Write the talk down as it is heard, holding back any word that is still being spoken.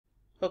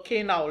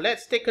Okay, now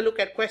let's take a look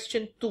at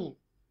question 2.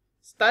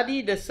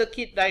 Study the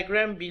circuit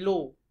diagram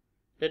below.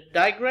 The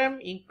diagram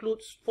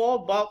includes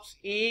 4 bulbs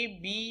A,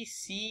 B,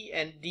 C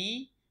and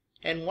D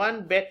and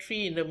 1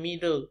 battery in the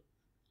middle.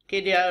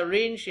 Okay, they are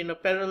arranged in a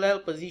parallel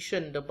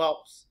position, the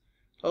bulbs.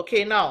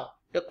 Okay, now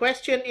the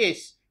question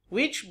is,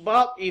 which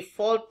bulb, if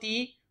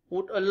faulty,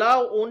 would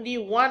allow only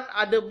one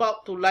other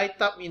bulb to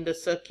light up in the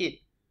circuit?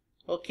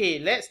 Okay,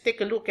 let's take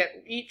a look at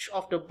each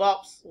of the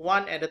bulbs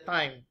one at a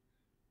time.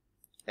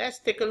 Let's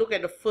take a look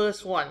at the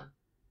first one.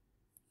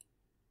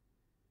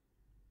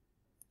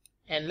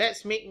 And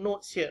let's make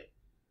notes here.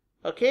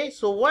 Okay,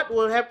 so what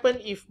will happen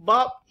if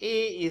bulb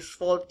A is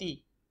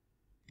faulty?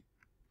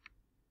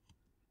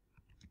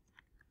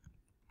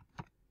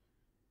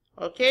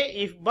 Okay,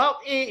 if bulb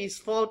A is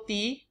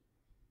faulty,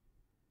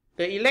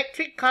 the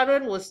electric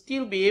current will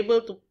still be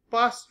able to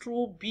pass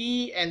through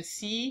B and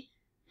C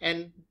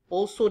and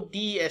also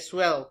D as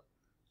well.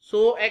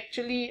 So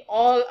actually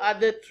all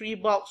other 3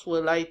 bulbs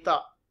will light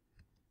up.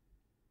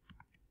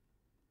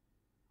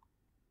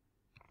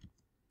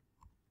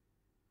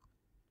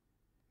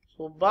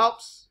 So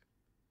bulbs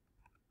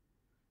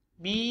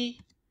B,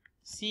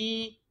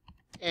 C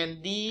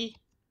and D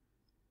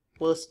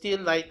will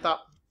still light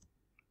up.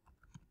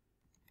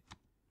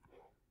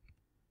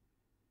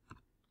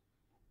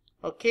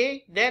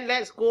 Okay, then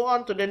let's go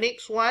on to the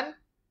next one.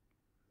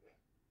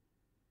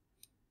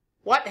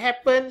 What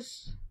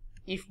happens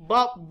if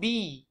bulb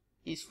B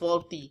is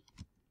faulty?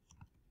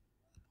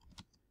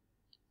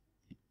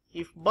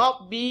 If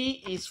bulb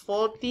B is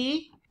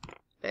faulty,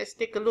 let's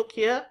take a look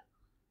here.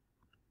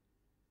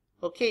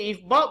 Okay,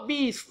 if bulb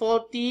B is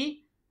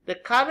faulty, the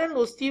current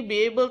will still be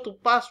able to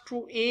pass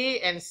through A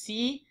and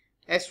C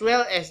as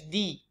well as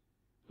D,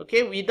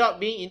 okay, without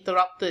being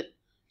interrupted.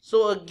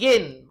 So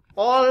again,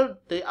 all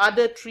the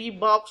other 3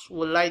 bulbs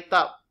will light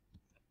up.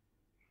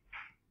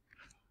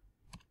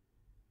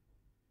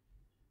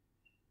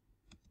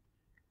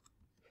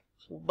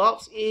 So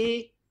bulbs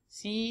A,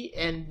 C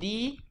and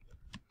D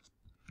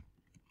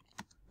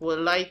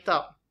will light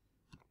up.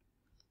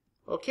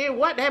 Okay,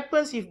 what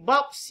happens if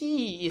bulb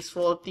C is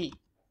faulty?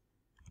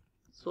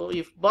 So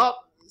if bulb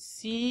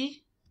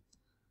C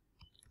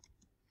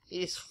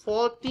is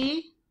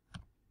faulty,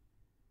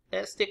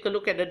 let's take a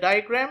look at the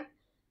diagram.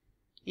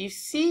 If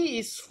C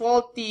is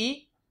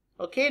faulty,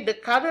 okay, the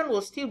current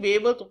will still be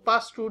able to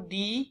pass through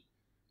D,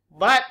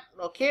 but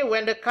okay,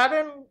 when the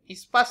current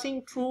is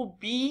passing through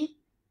B,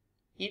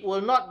 it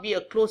will not be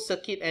a closed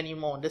circuit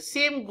anymore. The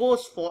same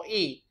goes for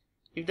A.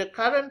 If the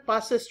current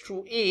passes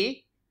through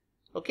A,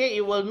 okay,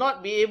 it will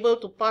not be able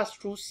to pass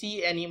through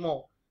C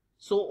anymore.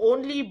 So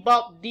only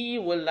bulb D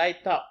will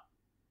light up.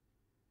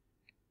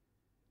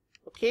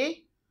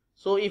 Okay,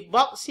 so if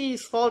bulb C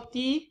is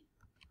faulty,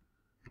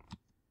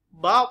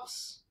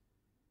 bulbs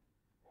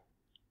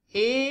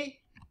A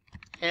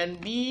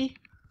and B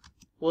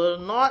will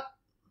not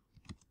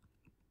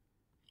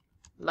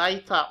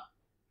light up.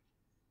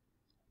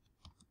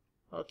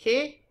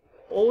 Okay,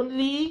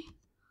 only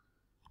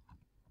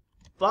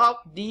bulb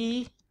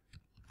D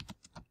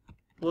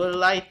will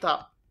light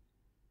up.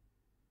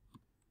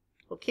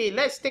 Okay,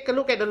 let's take a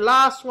look at the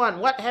last one.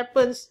 What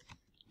happens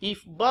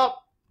if bulb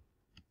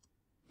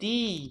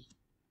D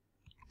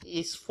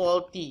is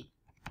faulty?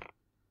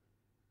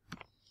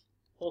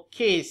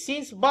 Okay,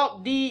 since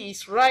bulb D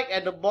is right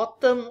at the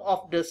bottom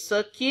of the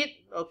circuit,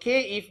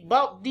 okay, if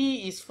bulb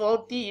D is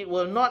faulty, it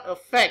will not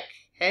affect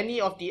any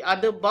of the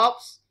other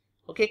bulbs.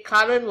 Okay,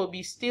 current will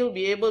still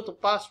be able to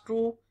pass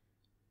through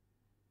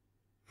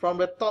from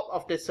the top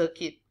of the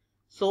circuit.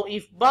 So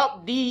if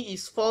bulb D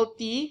is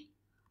faulty,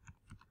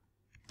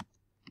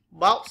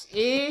 bulbs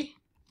A,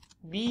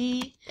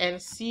 B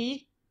and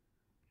C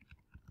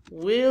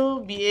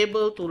will be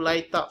able to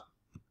light up.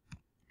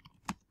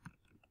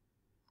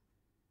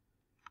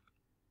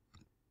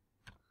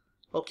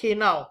 Okay,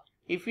 now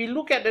if we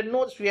look at the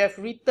notes we have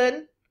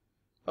written,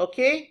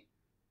 okay,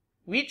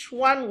 which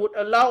one would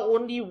allow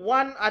only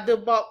one other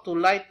bulb to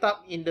light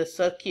up in the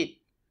circuit?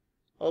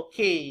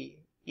 Okay,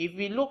 if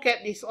we look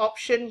at this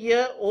option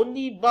here,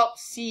 only bulb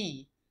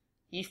C.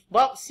 If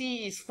bulb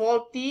C is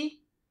faulty,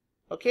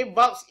 okay,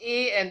 bulbs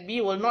A and B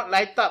will not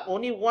light up.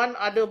 Only one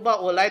other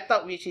bulb will light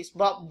up, which is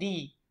bulb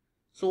D.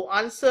 So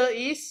answer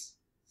is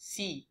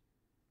C.